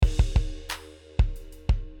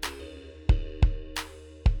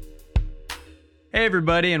Hey,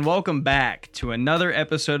 everybody, and welcome back to another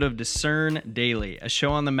episode of Discern Daily, a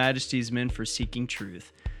show on the Majesty's Men for seeking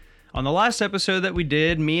truth. On the last episode that we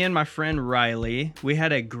did, me and my friend Riley, we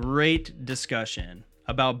had a great discussion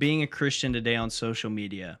about being a Christian today on social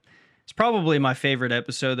media. It's probably my favorite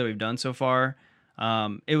episode that we've done so far.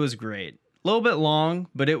 It was great. A little bit long,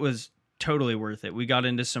 but it was totally worth it. We got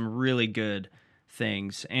into some really good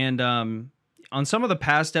things. And on some of the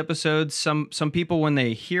past episodes, some people, when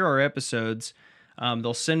they hear our episodes,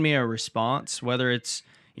 they'll send me a response, whether it's,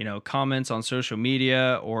 comments on social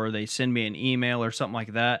media or they send me an email or something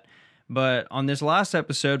like that. But on this last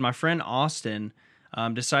episode, my friend Austin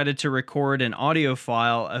decided to record an audio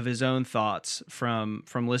file of his own thoughts from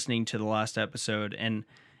listening to the last episode. And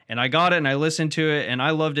I got it and I listened to it and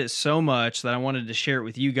I loved it so much that I wanted to share it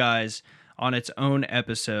with you guys on its own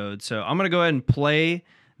episode. So I'm going to go ahead and play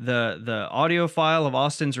the audio file of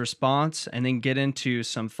Austin's response and then get into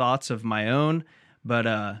some thoughts of my own.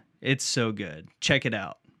 But it's so good. Check it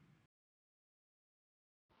out.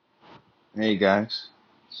 Hey guys,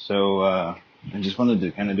 so I just wanted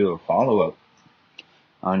to kind of do a follow-up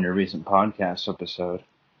on your recent podcast episode.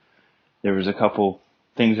 There was a couple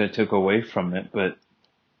things I took away from it, but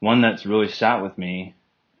one that's really sat with me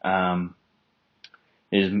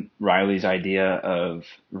is Riley's idea of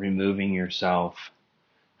removing yourself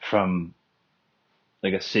from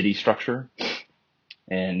like a city structure.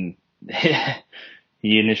 And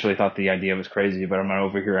he initially thought the idea was crazy, but I'm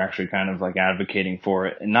over here actually kind of like advocating for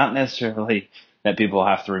it. And not necessarily that people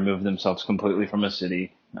have to remove themselves completely from a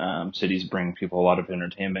city. Cities bring people a lot of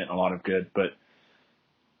entertainment and a lot of good, but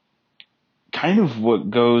kind of what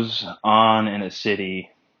goes on in a city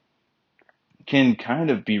can kind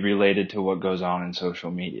of be related to what goes on in social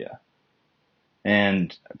media.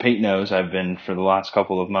 And Pete knows I've been, for the last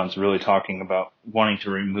couple of months, really talking about wanting to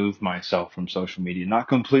remove myself from social media. Not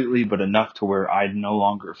completely, but enough to where I no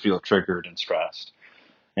longer feel triggered and stressed.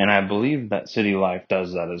 And I believe that city life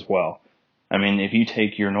does that as well. I mean, if you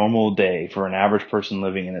take your normal day for an average person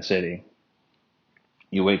living in a city,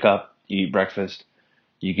 you wake up, you eat breakfast,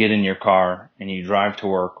 you get in your car, and you drive to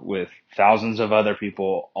work with thousands of other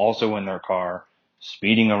people also in their car,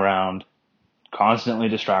 speeding around, constantly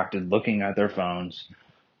distracted, looking at their phones,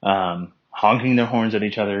 honking their horns at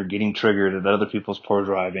each other, getting triggered at other people's poor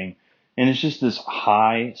driving. And it's just this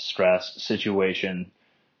high stress situation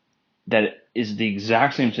that is the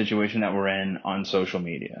exact same situation that we're in on social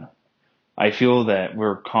media. I feel that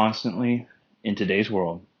we're constantly, in today's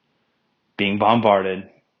world, being bombarded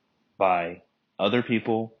by other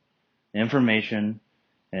people, information,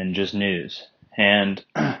 and just news. And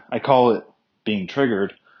I call it being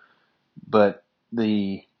triggered, but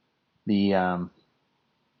that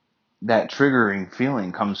triggering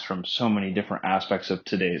feeling comes from so many different aspects of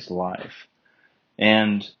today's life.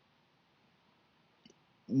 And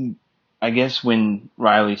I guess when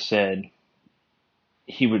Riley said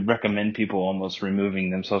he would recommend people almost removing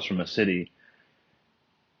themselves from a city,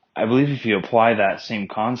 I believe if you apply that same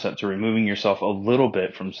concept to removing yourself a little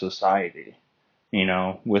bit from society,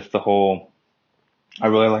 with the whole, I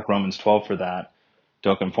really like Romans 12 for that.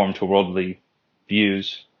 Don't conform to worldly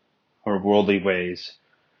views or worldly ways.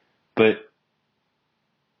 But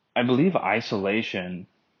I believe isolation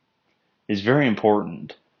is very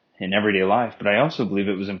important in everyday life, but I also believe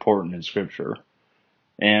it was important in Scripture.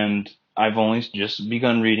 And I've only just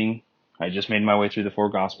begun reading. I just made my way through the 4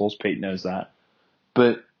 Gospels. Peyton knows that.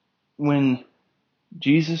 But when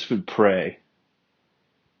Jesus would pray,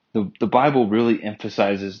 the Bible really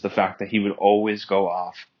emphasizes the fact that he would always go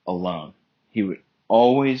off alone. He would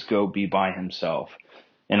always go be by himself.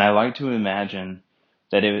 And I like to imagine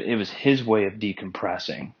that it was his way of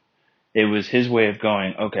decompressing. It was his way of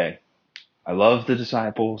going, okay, I love the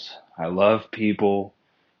disciples, I love people,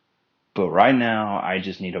 but right now I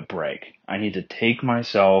just need a break. I need to take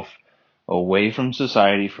myself away from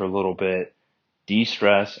society for a little bit,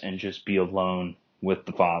 de-stress, and just be alone with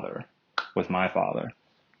the Father, with my Father.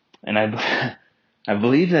 And I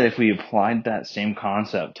believe that if we applied that same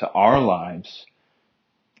concept to our lives,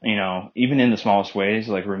 even in the smallest ways,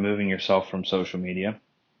 like removing yourself from social media,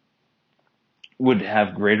 would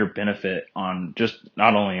have greater benefit on just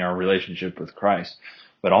not only our relationship with Christ,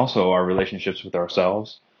 but also our relationships with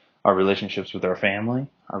ourselves, our relationships with our family,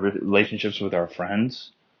 our relationships with our friends.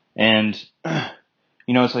 And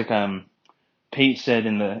it's like Pete said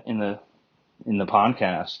in the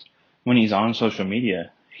podcast, when he's on social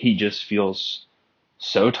media, he just feels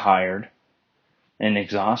so tired and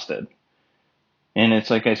exhausted. And it's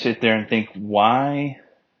like I sit there and think, why,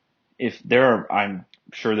 I'm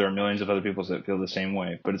sure there are millions of other people that feel the same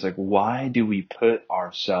way, but it's like, why do we put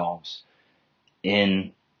ourselves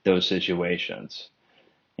in those situations.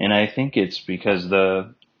 And I think it's because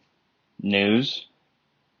the news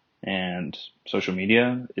and social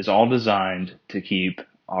media is all designed to keep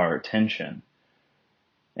our attention.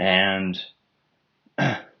 And,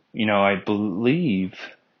 I believe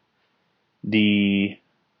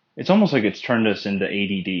it's almost like it's turned us into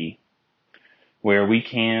ADD, where we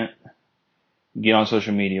can't get on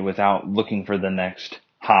social media without looking for the next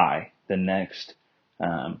high, the next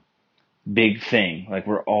big thing. Like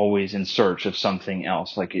we're always in search of something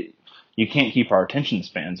else. You can't keep our attention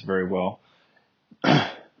spans very well.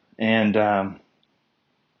 And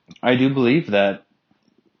I do believe that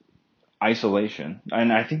isolation,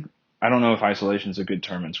 and I don't know if isolation is a good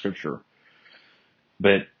term in Scripture,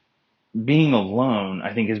 but being alone,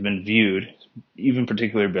 I think, has been viewed, even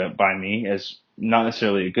particularly by me, as not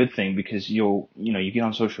necessarily a good thing, because you get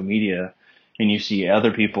on social media and you see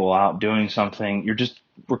other people out doing something.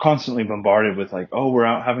 We're constantly bombarded with like, oh, we're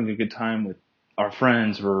out having a good time with our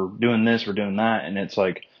friends. We're doing this, we're doing that. And it's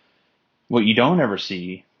like, what you don't ever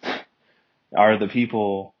see are the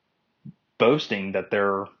people boasting that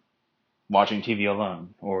they're watching TV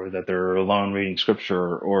alone, or that they're alone reading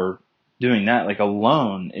scripture, or doing that. Like,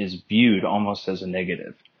 alone is viewed almost as a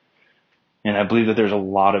negative. And I believe that there's a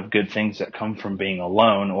lot of good things that come from being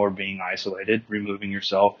alone or being isolated, removing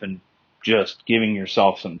yourself and just giving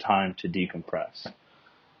yourself some time to decompress.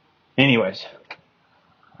 Anyways,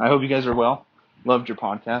 I hope you guys are well. Loved your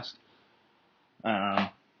podcast.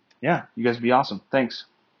 Yeah, you guys be awesome. Thanks.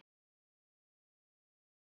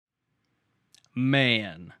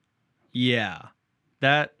 Man, yeah,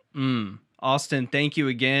 that, Austin, thank you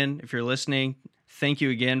again. If you're listening, thank you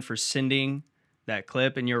again for sending that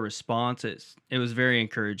clip and your response. It was very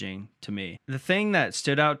encouraging to me. The thing that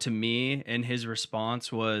stood out to me in his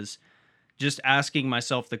response was just asking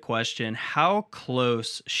myself the question, how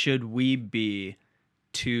close should we be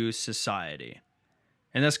to society?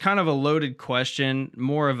 And that's kind of a loaded question,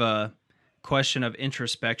 more of a question of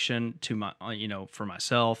introspection to my, for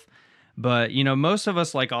myself. But, most of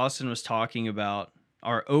us, like Austin was talking about,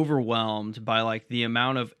 are overwhelmed by like the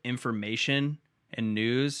amount of information and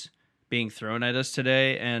news being thrown at us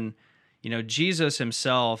today. And, Jesus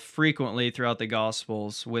himself frequently throughout the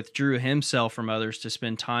Gospels withdrew himself from others to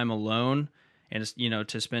spend time alone and,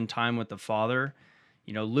 to spend time with the Father.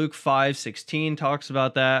 Luke 5:16 talks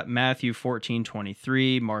about that, Matthew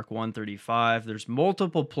 14:23, Mark 1:35. There's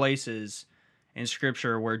multiple places in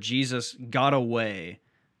Scripture where Jesus got away,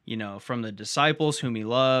 from the disciples whom he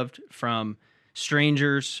loved, from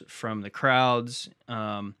strangers, from the crowds.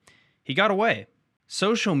 He got away.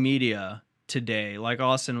 Social media today, like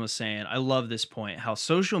Austin was saying, I love this point, how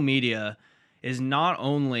social media is not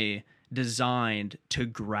only designed to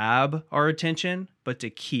grab our attention, but to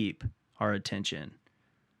keep our attention.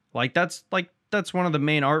 That's one of the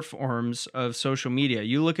main art forms of social media.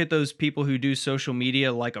 You look at those people who do social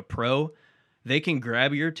media like a pro, they can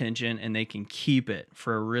grab your attention and they can keep it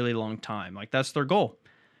for a really long time. Like, that's their goal.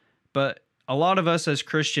 But a lot of us as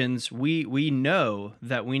Christians, we know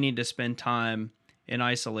that we need to spend time in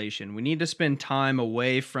isolation. We need to spend time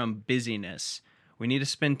away from busyness. We need to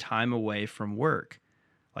spend time away from work.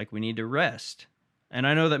 Like, we need to rest. And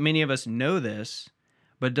I know that many of us know this,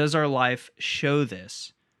 but does our life show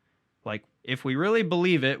this? Like, if we really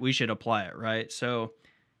believe it, we should apply it, right? So,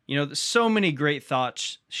 so many great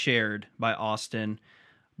thoughts shared by Austin,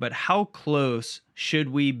 but how close should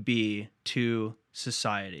we be to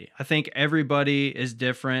society? I think everybody is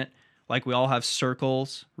different. Like, we all have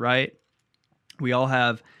circles, right? We all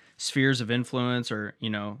have spheres of influence, or,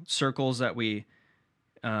 circles that we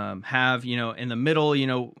have, in the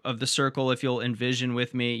middle, of the circle. If you'll envision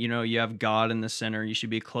with me, you have God in the center. You should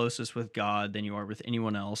be closest with God than you are with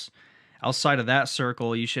anyone else. Outside of that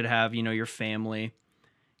circle, you should have, your family.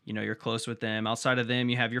 You're close with them. Outside of them,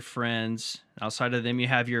 you have your friends. Outside of them, you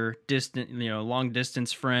have your distant, long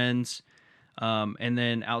distance friends. And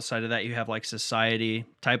then outside of that, you have like society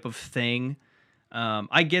type of thing.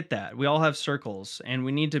 I get that. We all have circles, and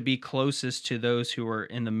we need to be closest to those who are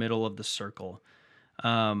in the middle of the circle.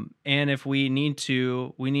 And if we need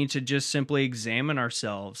to just simply examine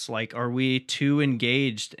ourselves. Like, are we too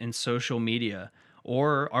engaged in social media,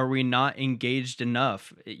 or are we not engaged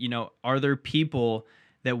enough? Are there people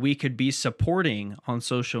that we could be supporting on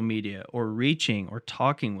social media, or reaching, or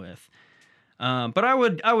talking with? But I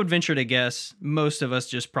would venture to guess most of us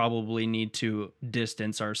just probably need to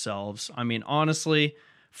distance ourselves. I mean, honestly,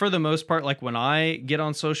 for the most part, like when I get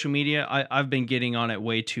on social media, I've been getting on it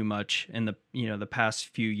way too much in the past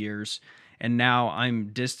few years. And now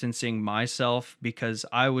I'm distancing myself because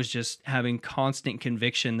I was just having constant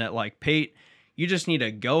conviction that, like, Pate, you just need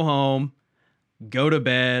to go home, go to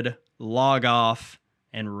bed, log off,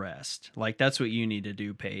 and rest. Like, that's what you need to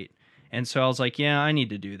do, Pate. And so I was like, yeah, I need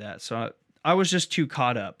to do that. So I was just too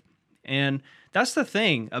caught up. And that's the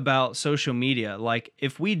thing about social media. Like,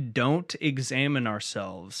 if we don't examine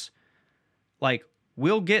ourselves, like,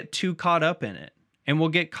 we'll get too caught up in it. And we'll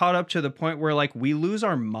get caught up to the point where, like, we lose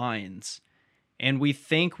our minds and we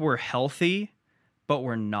think we're healthy, but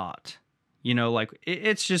we're not. You know, like,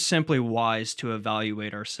 it's just simply wise to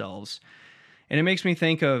evaluate ourselves. And it makes me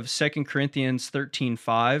think of 2 Corinthians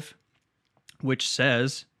 13:5, which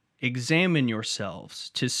says, examine yourselves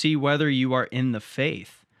to see whether you are in the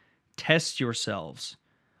faith. Test yourselves.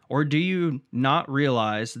 Or do you not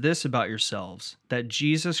realize this about yourselves, that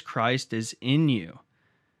Jesus Christ is in you,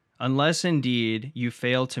 unless indeed you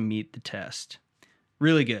fail to meet the test?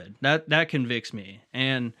 Really good. That convicts me.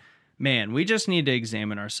 And man, we just need to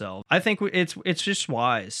examine ourselves. I think it's just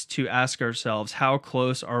wise to ask ourselves, how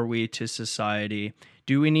close are we to society?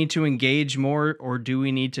 Do we need to engage more, or do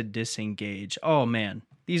we need to disengage? Oh man,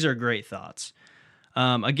 these are great thoughts.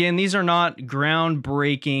 Again, these are not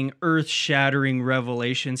groundbreaking, earth-shattering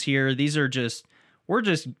revelations here. These are we're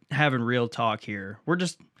just having real talk here. We're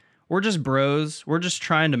just bros. We're just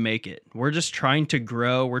trying to make it. We're just trying to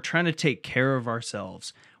grow. We're trying to take care of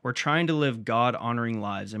ourselves. We're trying to live God-honoring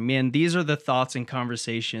lives. And man, these are the thoughts and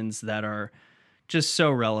conversations that are just so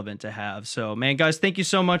relevant to have. So man, guys, thank you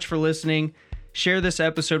so much for listening. Share this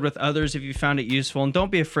episode with others if you found it useful, and don't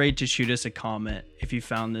be afraid to shoot us a comment if you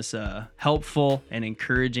found this helpful and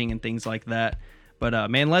encouraging and things like that. But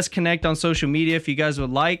man, let's connect on social media if you guys would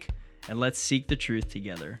like, and let's seek the truth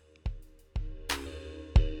together.